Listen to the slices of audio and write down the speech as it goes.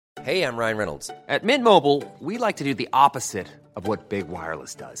Hey, I'm Ryan Reynolds. At Mint Mobile, we like to do the opposite of what Big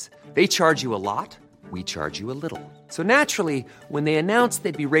Wireless does. They charge you a lot, we charge you a little. So naturally, when they announced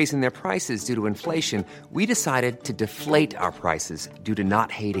they'd be raising their prices due to inflation, we decided to deflate our prices due to not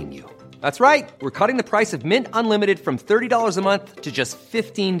hating you. That's right. We're cutting the price of Mint Unlimited from $30 a month to just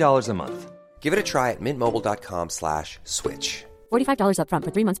 $15 a month. Give it a try at mintmobile.com/switch. $45 up front for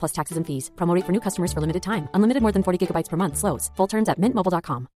 3 months plus taxes and fees. Promo rate for new customers for limited time. Unlimited more than 40 gigabytes per month. Slows full terms at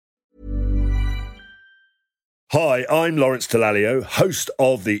mintmobile.com. Hi, I'm Lawrence Dallaglio, host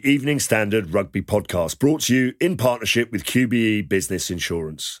of the Evening Standard Rugby Podcast, brought to you in partnership with QBE Business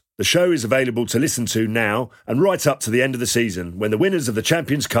Insurance. The show is available to listen to now and right up to the end of the season, when the winners of the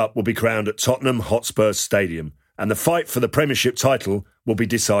Champions Cup will be crowned at Tottenham Hotspur Stadium, and the fight for the Premiership title will be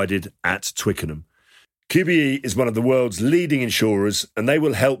decided at Twickenham. QBE is one of the world's leading insurers, and they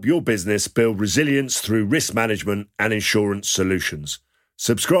will help your business build resilience through risk management and insurance solutions.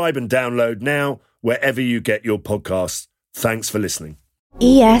 Subscribe and download now wherever you get your podcasts. Thanks for listening.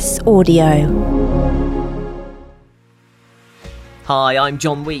 ES Audio. Hi, I'm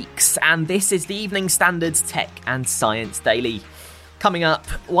John Weeks, and this is the Evening Standard's Tech and Science Daily. Coming up,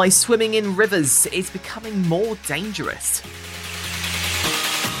 why swimming in rivers is becoming more dangerous.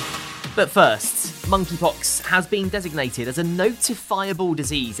 But first, monkeypox has been designated as a notifiable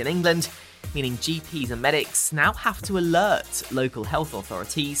disease in England, meaning GPs and medics now have to alert local health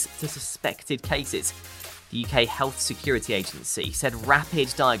authorities to suspected cases. The UK Health Security Agency said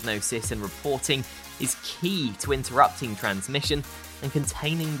rapid diagnosis and reporting is key to interrupting transmission and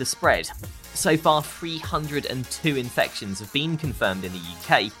containing the spread. So far, 302 infections have been confirmed in the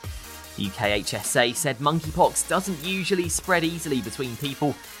UK. The UK HSA said monkeypox doesn't usually spread easily between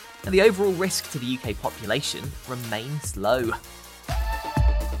people, and the overall risk to the UK population remains low.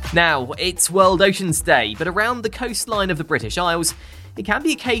 Now, it's World Oceans Day, but around the coastline of the British Isles, it can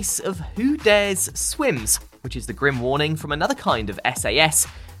be a case of who dares swims, which is the grim warning from another kind of SAS,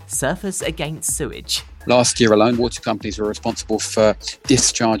 Surfers Against Sewage. Last year alone, water companies were responsible for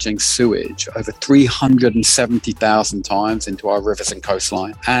discharging sewage over 370,000 times into our rivers and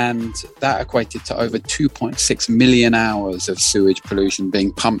coastline. And that equated to over 2.6 million hours of sewage pollution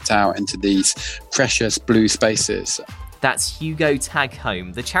being pumped out into these precious blue spaces. That's Hugo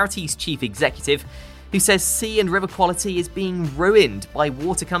Taghome, the charity's chief executive, who says sea and river quality is being ruined by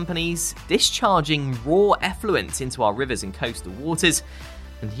water companies discharging raw effluent into our rivers and coastal waters.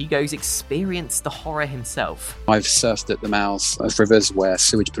 And Hugo's experienced the horror himself. I've surfed at the mouths of rivers where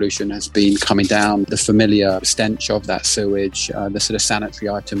sewage pollution has been coming down. The familiar stench of that sewage, the sort of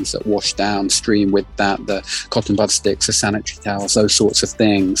sanitary items that wash downstream with that, the cotton bud sticks, the sanitary towels, those sorts of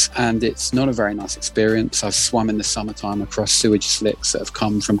things. And it's not a very nice experience. I've swum in the summertime across sewage slicks that have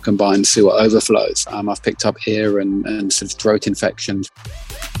come from combined sewer overflows. I've picked up ear and sort of throat infections.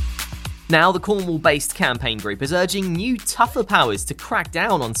 Now, the Cornwall-based campaign group is urging new, tougher powers to crack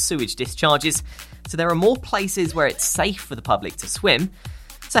down on sewage discharges, so there are more places where it's safe for the public to swim.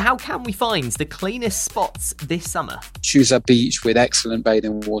 So how can we find the cleanest spots this summer? Choose a beach with excellent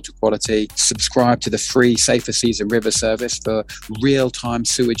bathing water quality. Subscribe to the free Safer Seas and River service for real-time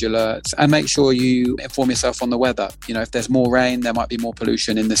sewage alerts. And make sure you inform yourself on the weather. You know, if there's more rain, there might be more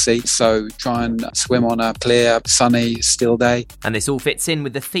pollution in the sea. So try and swim on a clear, sunny, still day. And this all fits in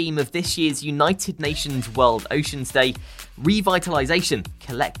with the theme of this year's United Nations World Oceans Day, Revitalisation,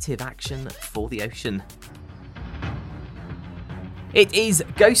 Collective Action for the Ocean. It is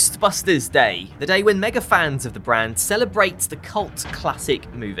Ghostbusters Day, the day when mega fans of the brand celebrate the cult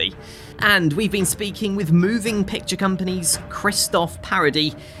classic movie. And we've been speaking with moving picture company's Christoph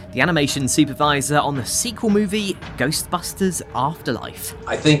Parody, the animation supervisor on the sequel movie Ghostbusters Afterlife.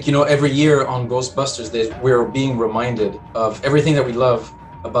 I think, every year on Ghostbusters Day, we're being reminded of everything that we love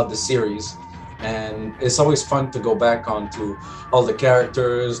about the series. And it's always fun to go back onto all the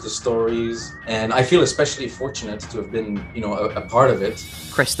characters, the stories, and I feel especially fortunate to have been, a part of it.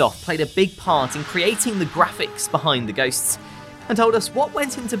 Christoph played a big part in creating the graphics behind the ghosts and told us what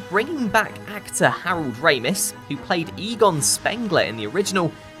went into bringing back actor Harold Ramis, who played Egon Spengler in the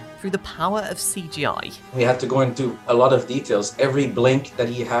original, through the power of CGI. We had to go into a lot of details, every blink that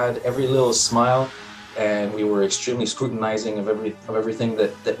he had, every little smile, and we were extremely scrutinizing of everything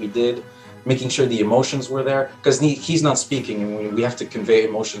that we did. Making sure the emotions were there, because he's not speaking, and we have to convey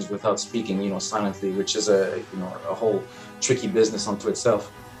emotions without speaking, silently, which is a whole tricky business unto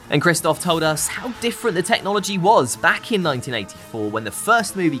itself. And Christoph told us how different the technology was back in 1984 when the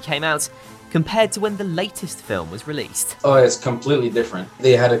first movie came out compared to when the latest film was released. Oh, it's completely different.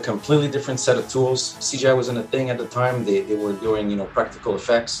 They had a completely different set of tools. CGI wasn't a thing at the time. They were doing, practical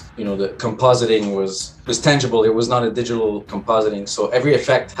effects. The compositing was tangible. It was not a digital compositing. So every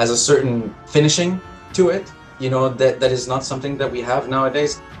effect has a certain finishing to it, that is not something that we have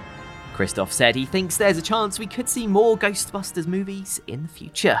nowadays. Christoph said he thinks there's a chance we could see more Ghostbusters movies in the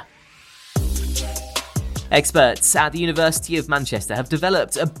future. Experts at the University of Manchester have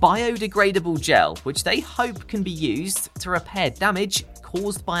developed a biodegradable gel which they hope can be used to repair damage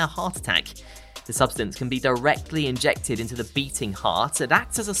caused by a heart attack. The substance can be directly injected into the beating heart and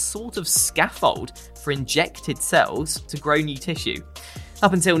acts as a sort of scaffold for injected cells to grow new tissue.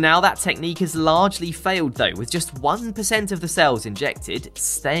 Up until now, that technique has largely failed though, with just 1% of the cells injected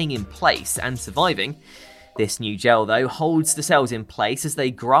staying in place and surviving. This new gel though holds the cells in place as they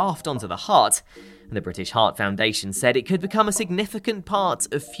graft onto the heart. The British Heart Foundation said it could become a significant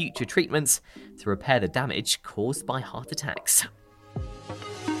part of future treatments to repair the damage caused by heart attacks.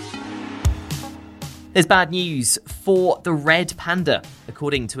 There's bad news for the red panda.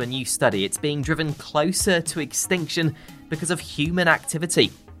 According to a new study, it's being driven closer to extinction because of human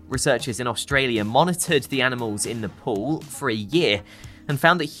activity. Researchers in Australia monitored the animals in the pool for a year and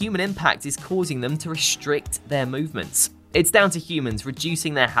found that human impact is causing them to restrict their movements. It's down to humans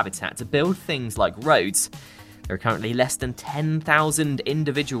reducing their habitat to build things like roads. There are currently less than 10,000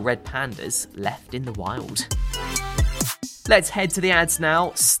 individual red pandas left in the wild. Let's head to the ads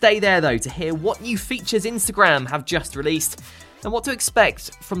now. Stay there though to hear what new features Instagram have just released and what to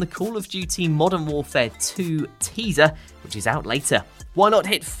expect from the Call of Duty Modern Warfare 2 teaser, which is out later. Why not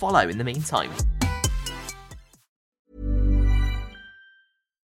hit follow in the meantime?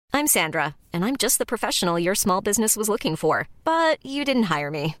 I'm Sandra, and I'm just the professional your small business was looking for. But you didn't hire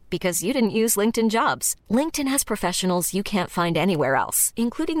me because you didn't use LinkedIn Jobs. LinkedIn has professionals you can't find anywhere else,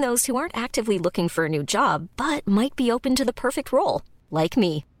 including those who aren't actively looking for a new job, but might be open to the perfect role, like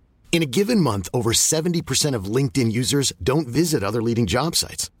me. In a given month, over 70% of LinkedIn users don't visit other leading job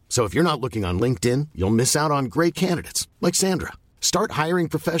sites. So if you're not looking on LinkedIn, you'll miss out on great candidates, like Sandra. Start hiring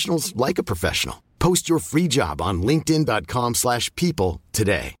professionals like a professional. Post your free job on linkedin.com/people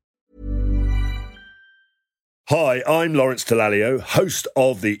today. Hi, I'm Lawrence Dallaglio, host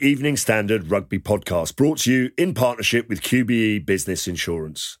of the Evening Standard Rugby Podcast, brought to you in partnership with QBE Business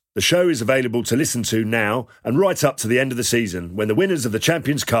Insurance. The show is available to listen to now and right up to the end of the season, when the winners of the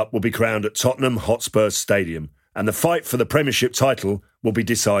Champions Cup will be crowned at Tottenham Hotspur Stadium, and the fight for the Premiership title will be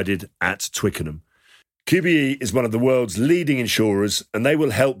decided at Twickenham. QBE is one of the world's leading insurers, and they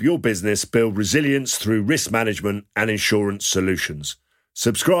will help your business build resilience through risk management and insurance solutions.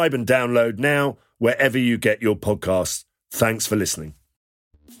 Subscribe and download now wherever you get your podcasts. Thanks for listening.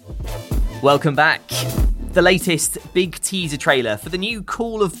 Welcome back. The latest big teaser trailer for the new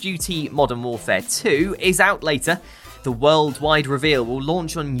Call of Duty Modern Warfare 2 is out later. The worldwide reveal will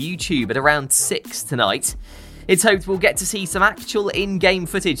launch on YouTube at around 6 tonight. It's hoped we'll get to see some actual in-game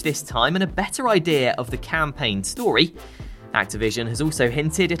footage this time and a better idea of the campaign story. Activision has also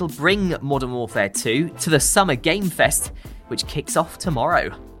hinted it'll bring Modern Warfare 2 to the Summer Game Fest, which kicks off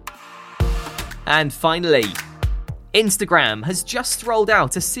tomorrow. And finally, Instagram has just rolled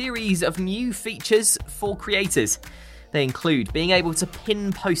out a series of new features for creators. They include being able to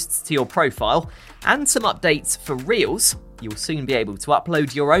pin posts to your profile and some updates for Reels. You'll soon be able to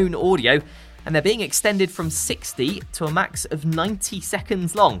upload your own audio, and they're being extended from 60 to a max of 90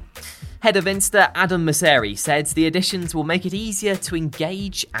 seconds long. Head of Insta Adam Mosseri said the additions will make it easier to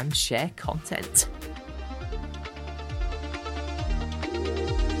engage and share content.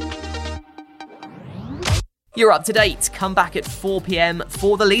 You're up to date. Come back at 4 p.m.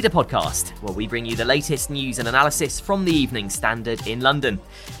 for the Leader Podcast, where we bring you the latest news and analysis from the Evening Standard in London.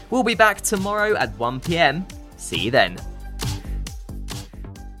 We'll be back tomorrow at 1 p.m. See you then.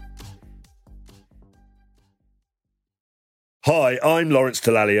 Hi, I'm Lawrence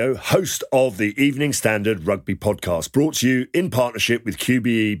Dallaglio, host of the Evening Standard Rugby Podcast, brought to you in partnership with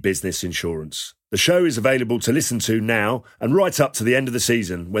QBE Business Insurance. The show is available to listen to now and right up to the end of the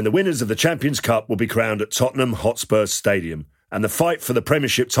season, when the winners of the Champions Cup will be crowned at Tottenham Hotspur Stadium, and the fight for the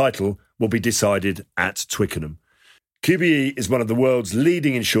Premiership title will be decided at Twickenham. QBE is one of the world's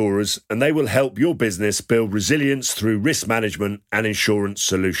leading insurers, and they will help your business build resilience through risk management and insurance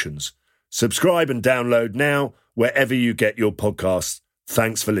solutions. Subscribe and download now wherever you get your podcasts.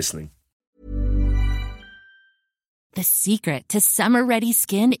 Thanks for listening. The secret to summer-ready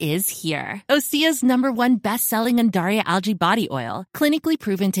skin is here. Osea's #1 best-selling Undaria Algae Body Oil, clinically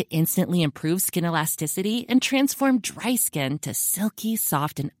proven to instantly improve skin elasticity and transform dry skin to silky,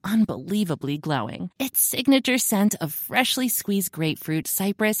 soft, and unbelievably glowing. Its signature scent of freshly squeezed grapefruit,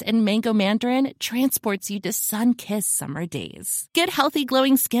 cypress, and mango mandarin transports you to sun-kissed summer days. Get healthy,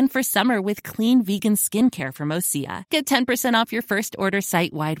 glowing skin for summer with clean, vegan skincare from Osea. Get 10% off your first order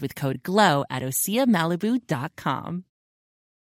site-wide with code GLOW at OseaMalibu.com.